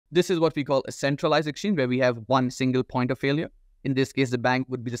This is what we call a centralized exchange, where we have one single point of failure. In this case, the bank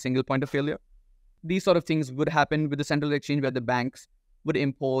would be the single point of failure. These sort of things would happen with the central exchange, where the banks would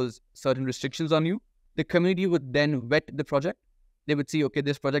impose certain restrictions on you. The community would then vet the project. They would see, okay,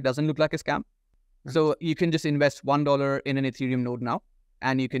 this project doesn't look like a scam. So you can just invest $1 in an Ethereum node now,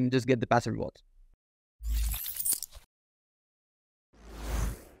 and you can just get the passive rewards.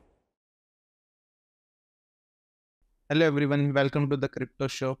 Hello everyone, welcome to the crypto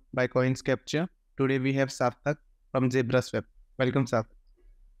show by CoinsCapture. Today we have Sarthak from Zebraswap. Welcome, Sarthak.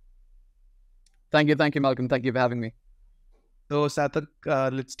 Thank you, Malcolm. Thank you for having me. So Sarthak,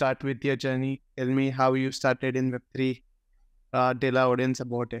 let's start with your journey. Tell me how you started in Web3. Tell our audience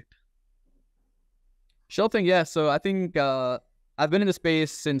about it. Sure thing, yeah. So I think I've been in the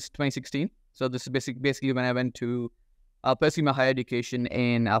space since 2016. So this is basically when I went to pursue my higher education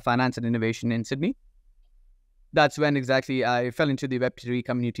in finance and innovation in Sydney. That's when exactly I fell into the Web3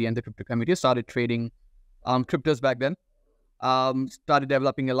 community and the crypto community. I started trading cryptos back then. Started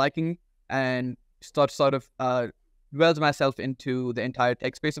developing a liking and sort of dwelled myself into the entire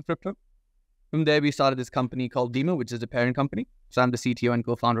tech space of crypto. From there, we started this company called Demo, which is the parent company. So I'm the CTO and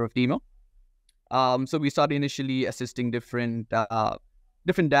co-founder of Demo. So we started initially assisting different dApps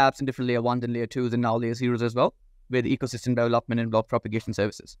and different layer 1s and layer 2s and now layer 0s as well, with ecosystem development and block propagation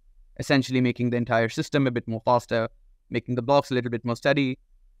services. Essentially making the entire system a bit more faster, making the blocks a little bit more steady,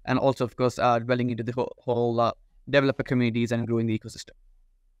 and also, of course, dwelling into the whole developer communities and growing the ecosystem.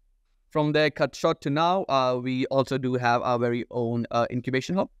 From there, cut short to now, we also do have our very own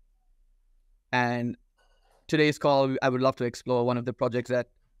incubation hub. And today's call, I would love to explore one of the projects that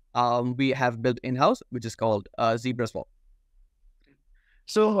we have built in-house, which is called Zebraswap.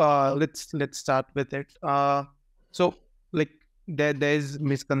 So let's start with it. There's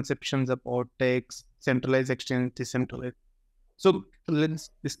misconceptions about DEX, centralized exchange, decentralized. So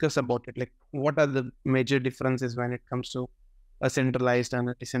let's discuss about it. Like, what are the major differences when it comes to a centralized and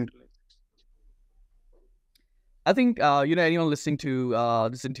a decentralized? I think anyone listening to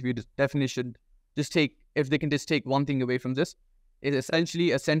this interview definitely should just take, if they can just take one thing away from this, is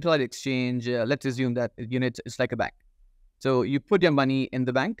essentially a centralized exchange. Let's assume that it's like a bank. So you put your money in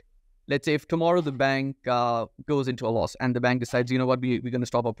the bank. Let's say if tomorrow the bank goes into a loss and the bank decides, we're going to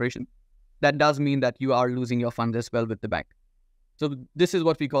stop operation. That does mean that you are losing your funds as well with the bank. So this is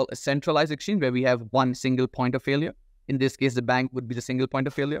what we call a centralized exchange, where we have one single point of failure. In this case, the bank would be the single point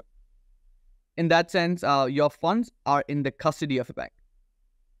of failure. In that sense, your funds are in the custody of a bank.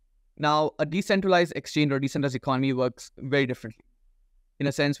 Now, a decentralized exchange or decentralized economy works very differently, in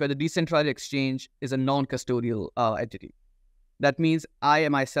a sense where the decentralized exchange is a non-custodial entity. That means I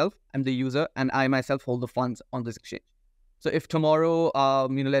myself am the user, and I myself hold the funds on this exchange. So if tomorrow,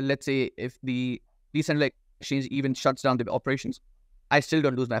 let's say if the decentralized exchange even shuts down the operations, I still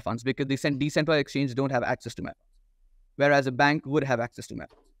don't lose my funds because the decentralized exchange don't have access to my funds, whereas a bank would have access to my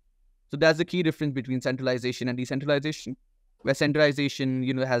funds. So that's the key difference between centralization and decentralization, where centralization,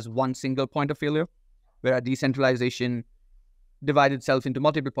 has one single point of failure, whereas decentralization divides itself into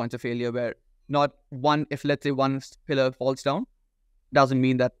multiple points of failure, where not one, if let's say one pillar falls down, doesn't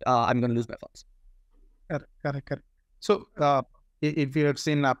mean that I'm going to lose my funds. Correct. So if you have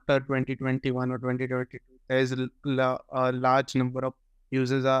seen after 2021 or 2022, there is a large number of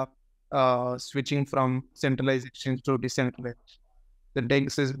users are switching from centralized exchange to decentralized. The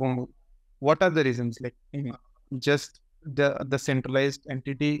DEX is one. What are the reasons? Like, just the centralized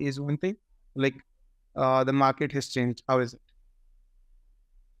entity is one thing. Like, the market has changed. How is it?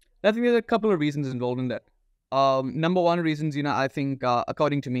 I think there's a couple of reasons involved in that. Number one reasons, I think,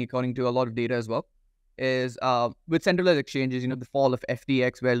 according to a lot of data as well, is with centralized exchanges, the fall of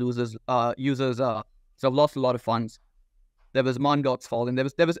FTX, where users sort of lost a lot of funds. There was Mt. Gox fall, and there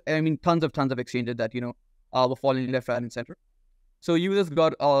was tons of exchanges that were falling left, right, and center. So users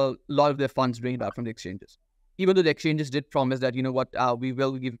got a lot of their funds drained out from the exchanges, even though the exchanges did promise that we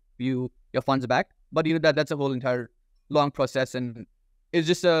will give you your funds back, but that's a whole entire long process, and it's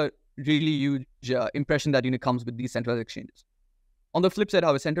just a really huge impression that comes with these centralized exchanges. On the flip side,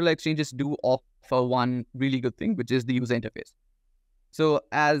 however, centralized exchanges do offer one really good thing, which is the user interface. So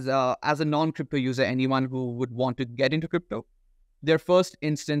as a non-crypto user, anyone who would want to get into crypto, their first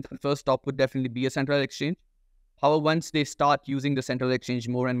instance and first stop would definitely be a centralized exchange. However, once they start using the centralized exchange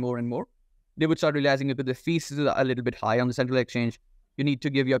more and more and more, they would start realizing that the fees are a little bit high on the centralized exchange. You need to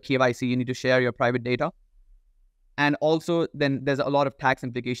give your KYC, you need to share your private data. And also, then there's a lot of tax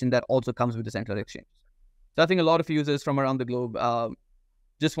implication that also comes with the centralized exchange. So I think a lot of users from around the globe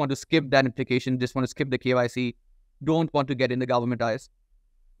just want to skip that implication, just want to skip the KYC, don't want to get in the government eyes,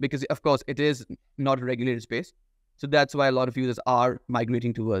 because of course it is not a regulated space. So that's why a lot of users are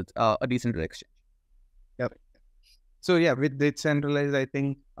migrating towards a decentralized exchange. Yep. So yeah, with decentralized, I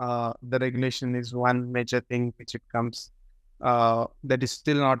think the regulation is one major thing which it comes that is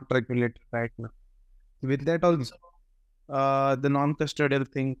still not regulated right now. With that also, the non-custodial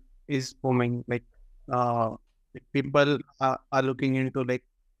thing is booming. Like people are looking into like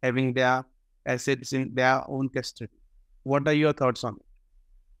having their assets in their own custody. What are your thoughts on it?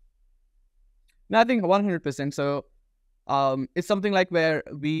 No, I think 100%. So it's something like where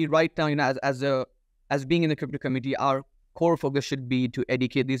we right now, as being in the crypto community, our core focus should be to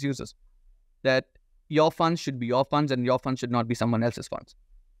educate these users that your funds should be your funds and your funds should not be someone else's funds.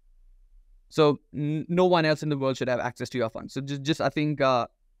 So no one else in the world should have access to your funds. So I think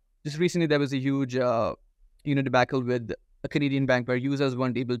just recently there was a huge debacle with a Canadian bank where users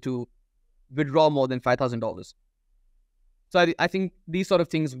weren't able to withdraw more than $5,000. So I think these sort of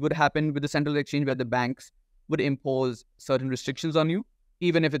things would happen with the central exchange, where the banks would impose certain restrictions on you,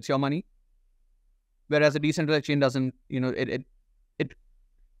 even if it's your money. Whereas a decentralized exchange doesn't, you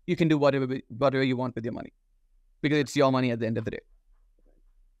can do whatever you want with your money, because it's your money at the end of the day.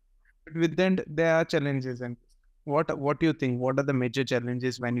 But with that, there are challenges. And what do you think? What are the major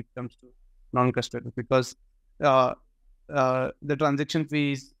challenges when it comes to non-custodial? Because the transaction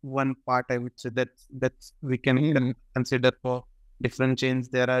fee is one part, I would say, that's we can consider for different chains.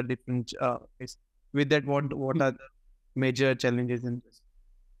 There are different with that, what are the major challenges in this?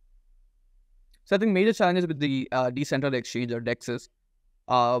 So I think major challenges with the decentralized exchange or DEXs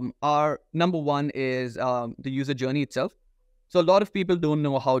are, number one is the user journey itself. So a lot of people don't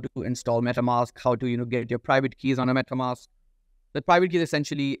know how to install MetaMask, how to get your private keys on a MetaMask. The private key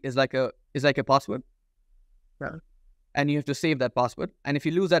essentially is like a password. Yeah. And you have to save that password. And if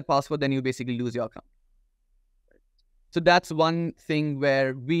you lose that password, then you basically lose your account. So that's one thing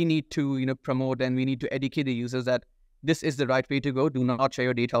where we need to promote, and we need to educate the users that this is the right way to go. Do not share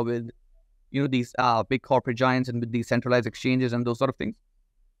your data with these big corporate giants and with these centralized exchanges and those sort of things.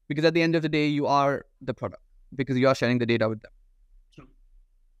 Because at the end of the day, you are the product, because you are sharing the data with them.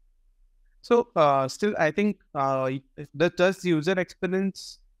 So still, I think does user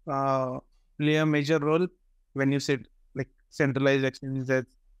experience play a major role when you said like centralized exchanges that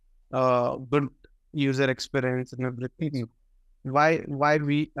good user experience and everything? Why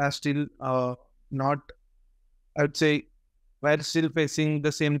we are still not? I would say we're still facing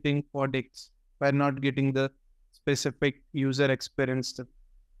the same thing for DEX. We're not getting the specific user experience.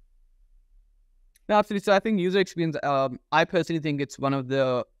 No, absolutely. So I think user experience, I personally think it's one of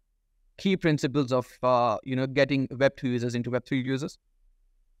the key principles of getting Web2 users into Web3 users.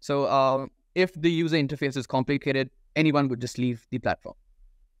 So if the user interface is complicated, anyone would just leave the platform.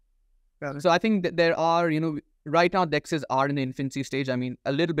 So I think that there are, right now DEXs are in the infancy stage. I mean,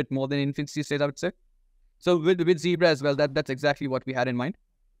 a little bit more than infancy stage, I would say. So with Zebra as well, that's exactly what we had in mind.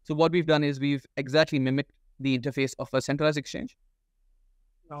 So what we've done is we've exactly mimicked the interface of a centralized exchange.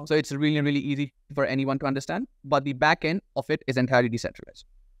 So it's really, really easy for anyone to understand, but the back end of it is entirely decentralized.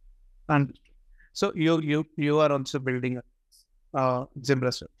 And so you are also building a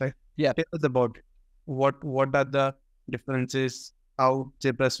Zebraswap, right? Yeah. Tell us about it. What are the differences? How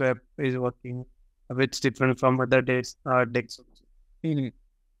Zebraswap is working? Which different from other DEX?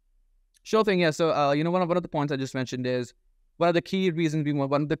 Sure thing. Yeah. So one of the points I just mentioned is one of the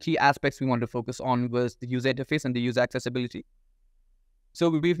key aspects we want to focus on was the user interface and the user accessibility. So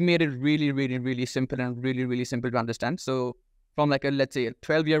we've made it really, really, really simple and really, really simple to understand. So from let's say a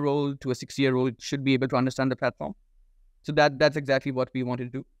 12-year-old to a 6-year-old should be able to understand the platform. So that's exactly what we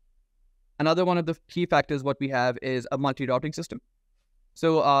wanted to do. Another one of the key factors what we have is a multi-routing system.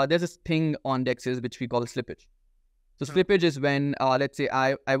 So there's this thing on DEXs which we call slippage. So slippage is when, let's say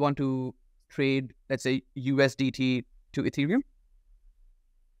I want to trade, let's say USDT to Ethereum.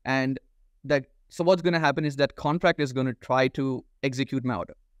 And so what's going to happen is that contract is going to try to execute my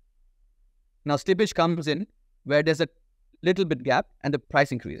order. Now slippage comes in where there's a little bit gap and the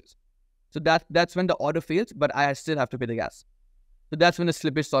price increases. So that's when the order fails, but I still have to pay the gas. So that's when the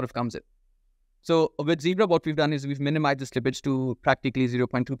slippage sort of comes in. So with Zebra, what we've done is we've minimized the slippage to practically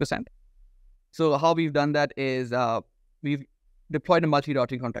 0.2%. So how we've done that is we've deployed a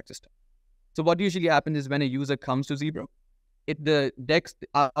multi-routing contract system. So what usually happens is when a user comes to Zebra, the DEX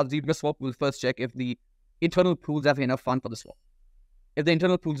of Zebraswap will first check if the internal pools have enough fund for the swap. If the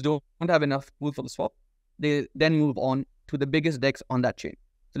internal pools don't have enough pool for the swap, they then move on to the biggest DEX on that chain.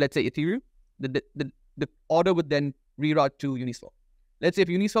 So let's say Ethereum, the order would then reroute to Uniswap. Let's say if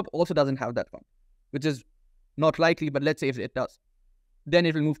Uniswap also doesn't have that fund, which is not likely, but let's say if it does, then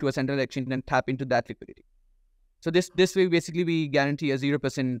it will move to a central exchange and tap into that liquidity. So this way, basically, we guarantee a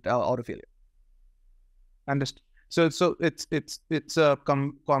 0% order failure. Understood. So it's a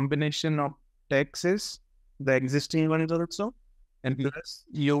combination of DEXs, the existing ones also, and plus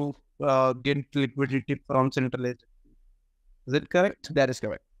you get liquidity from centralized. Is it correct? That is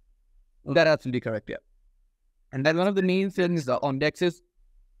correct. That is absolutely correct. Yeah. And then one of the main things on DEXs.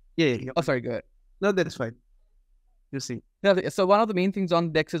 Yeah. Oh, sorry. Go ahead. No, that's fine. You see. Yeah. So one of the main things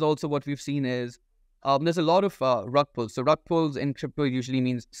on DEX is also what we've seen is there's a lot of rug pulls. So rug pulls in crypto usually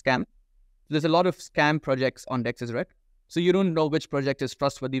means scam. There's a lot of scam projects on DEXs, right? So you don't know which project is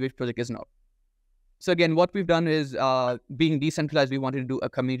trustworthy, which project is not. So again, what we've done is being decentralized, we wanted to do a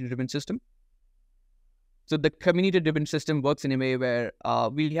community-driven system. So the community-driven system works in a way where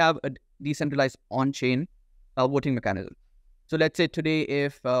we have a decentralized on-chain voting mechanism. So let's say today,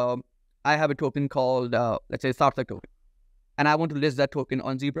 if I have a token called, let's say, Sarthak token, and I want to list that token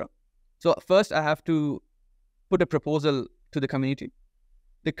on Zebra. So first, I have to put a proposal to the community.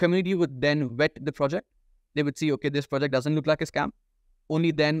 The community would then vet the project. They would see, okay, this project doesn't look like a scam. Only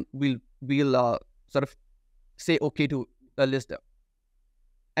then we'll sort of say okay to list them.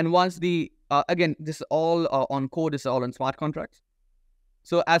 And once the again, this is all on code, this is all on smart contracts.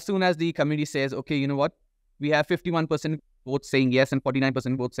 So as soon as the community says, okay, you know what, we have 51% votes saying yes and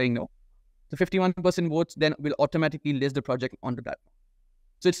 49% votes saying no. So 51% votes then will automatically list the project on the platform.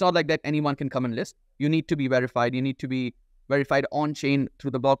 So it's not like that anyone can come and list. You need to be verified. You need to be verified on-chain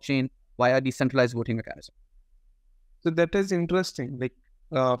through the blockchain via decentralized voting mechanism. So that is interesting. Like,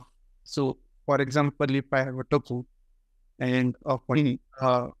 so for example, if I have a token and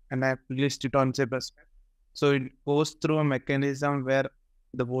and I list it on Zebraswap, so it goes through a mechanism where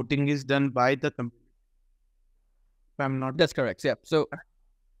the voting is done by the community. If I'm not. That's correct.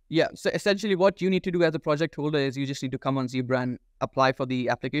 Yeah. So essentially what you need to do as a project holder is you just need to come on Zebra and apply for the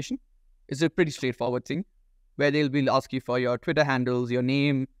application. It's a pretty straightforward thing where they'll be ask you for your Twitter handles, your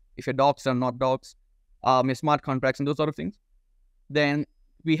name, if your docs are not docs, your smart contracts and those sort of things. Then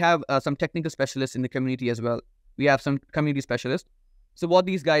we have some technical specialists in the community as well. We have some community specialists. So what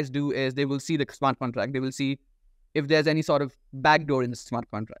these guys do is they will see the smart contract. They will see if there's any sort of backdoor in the smart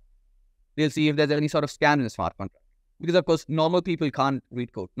contract. They'll see if there's any sort of scam in the smart contract. Because of course, normal people can't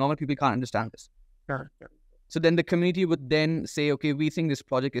read code. Normal people can't understand this. Sure. So then the community would then say, okay, we think this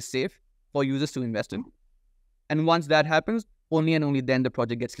project is safe for users to invest in. And once that happens, only and only then the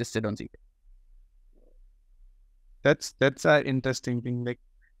project gets listed on Zebra. That's an interesting thing, like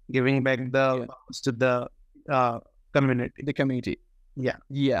giving back the to the community. The community. Yeah.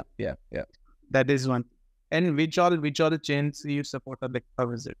 That is one. And which all the chains you support? Like,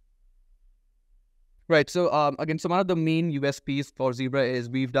 how is it? Right. So again, so one of the main USPs for Zebra is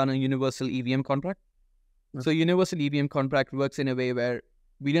we've done a universal EVM contract. So universal EVM contract works in a way where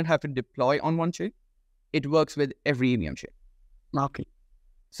we don't have to deploy on one chain. It works with every EVM chain. Okay.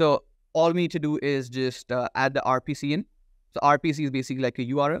 So all we need to do is just add the RPC in. So RPC is basically like a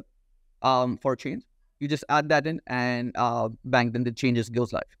URL for chains. You just add that in and bang, then the chain just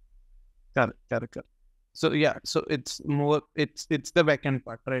goes live. Got it. So yeah, so it's more, it's the backend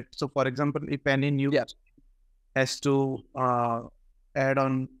part, right? So for example, if any new has to add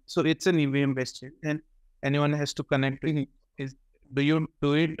on, so it's an EVM based chain and anyone has to connect to it. Do you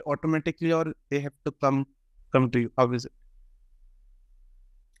do it automatically or they have to come to you? How is it?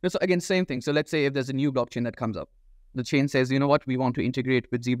 So again, same thing. So let's say if there's a new blockchain that comes up, the chain says, you know what, we want to integrate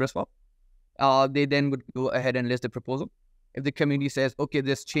with Zebraswap. They then would go ahead and list the proposal. If the community says, okay,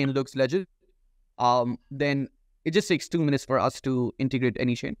 this chain looks legit, then it just takes 2 minutes for us to integrate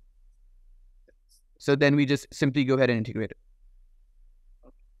any chain. So then we just simply go ahead and integrate it.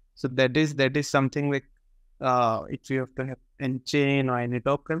 So that is something like if you have to have any chain or any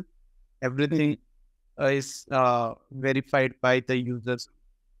token, everything is verified by the users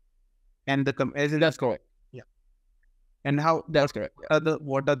and the That's correct. Yeah. And how that's correct.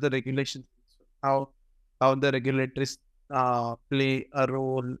 What are the regulations? How the regulators play a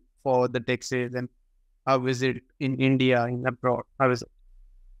role for the DEXs, and how is it in India, in abroad? How is it?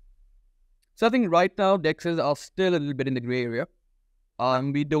 So I think right now DEXs are still a little bit in the gray area.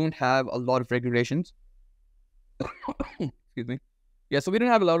 We don't have a lot of regulations. Excuse me. Yeah, so we don't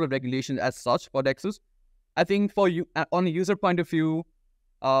have a lot of regulations as such for DEXs. I think for you, on a user point of view,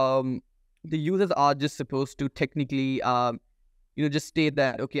 the users are just supposed to technically, just state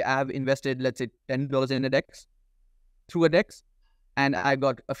that, okay, I have invested, let's say, $10 in a DEX through a DEX, and I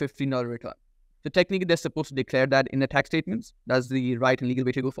got a $15 return. So technically, they're supposed to declare that in the tax statements. That's the right and legal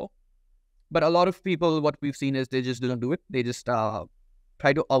way to go for. But a lot of people, what we've seen is they just don't do it. They just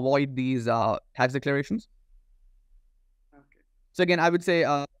try to avoid these tax declarations. Okay. So again, I would say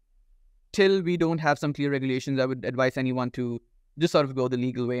till we don't have some clear regulations, I would advise anyone to just sort of go the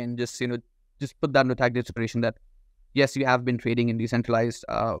legal way and just put that in the tax declaration that yes, you have been trading in decentralized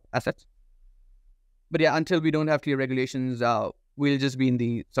assets. But yeah, until we don't have clear regulations, we'll just be in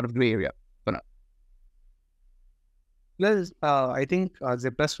the sort of gray area for now. Plus, I think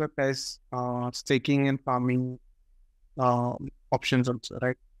Zebraswap has staking and farming options also,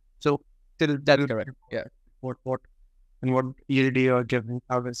 right? So till That's correct. Yeah. What yield you are giving?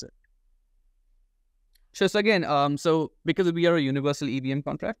 How is it? Sure. So again, so because we are a universal EVM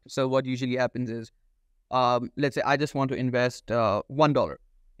contract, so what usually happens is, let's say I just want to invest $1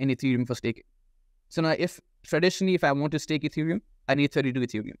 in Ethereum for staking. So now, if I want to stake Ethereum, I need 32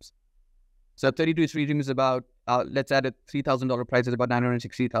 Ethereums. So 32 Ethereum is about, let's add a $3,000 price is about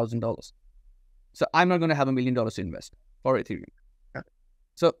 $960,000. So I'm not going to have $1 million to invest for Ethereum. Yeah.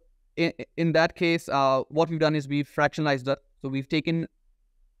 So in that case, what we've done is we've fractionalized that. So we've taken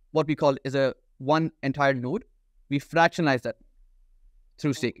what we call is a one entire node. We fractionalize that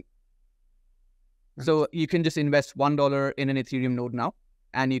through staking. So you can just invest $1 in an Ethereum node now,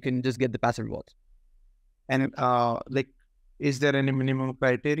 and you can just get the passive rewards. And like, is there any minimum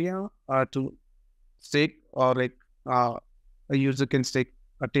criteria to stake, or like a user can stake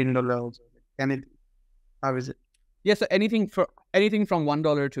a $10? Can it? How is it? Yeah, so anything from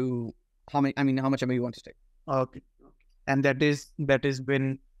 $1 to how much ever you want to stake. Okay. And that is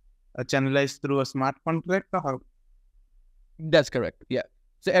been channelized through a smart contract, or how? That's correct. Yeah.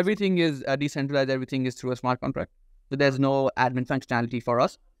 So everything is decentralized. Everything is through a smart contract. So there's no admin functionality for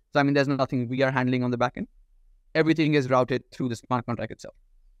us. So there's nothing we are handling on the back end. Everything is routed through the smart contract itself.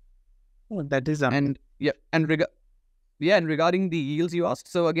 Oh, that is and regarding the yields you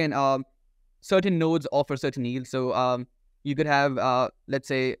asked. So again, certain nodes offer certain yields. So you could have let's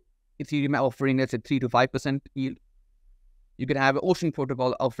say Ethereum offering let's say 3 to 5% yield. You can have Ocean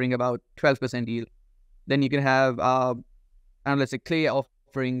Protocol offering about 12% yield. Then you can have let's say Clay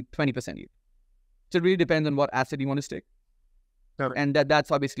offering 20% yield. So it really depends on what asset you want to stake. Correct. And that's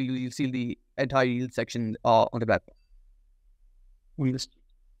how basically you'll see the entire yield section on the platform.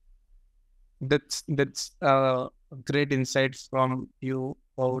 That's great insights from you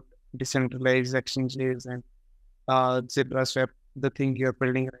about decentralized exchanges and Zebraswap, the thing you're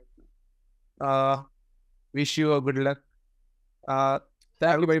building right now. Wish you a good luck.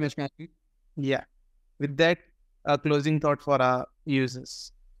 Thank you very much, Matthew. Yeah. With that, a closing thought for our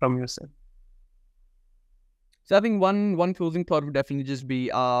users from yourself. So I think one closing thought would definitely just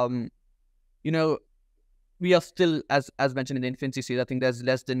be, we are still, as mentioned in the infancy stage, I think there's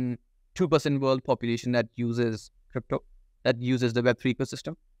less than 2% world population that uses crypto, that uses the Web3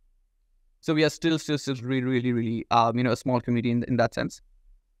 ecosystem. So we are still really, a small community in that sense.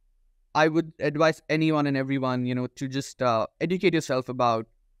 I would advise anyone and everyone, to just educate yourself about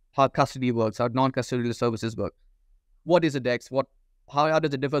how custody works, how non-custodial services work. What is a DEX? How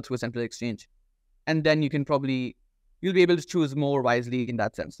does it differ to a central exchange? And then you'll be able to choose more wisely in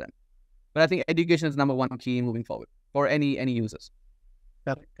that sense then. But I think education is number one key moving forward for any users.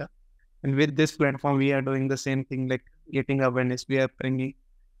 Correct. And with this platform, we are doing the same thing, like getting awareness. We are bringing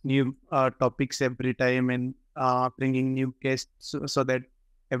new topics every time and bringing new guests so that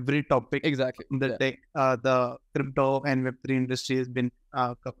every topic, exactly, tech, the crypto and Web3 industry has been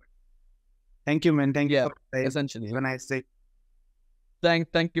covered. Thank you, man. Thank you. Essentially. Have a nice day.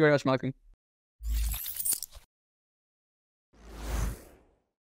 Thank you very much, Malcolm.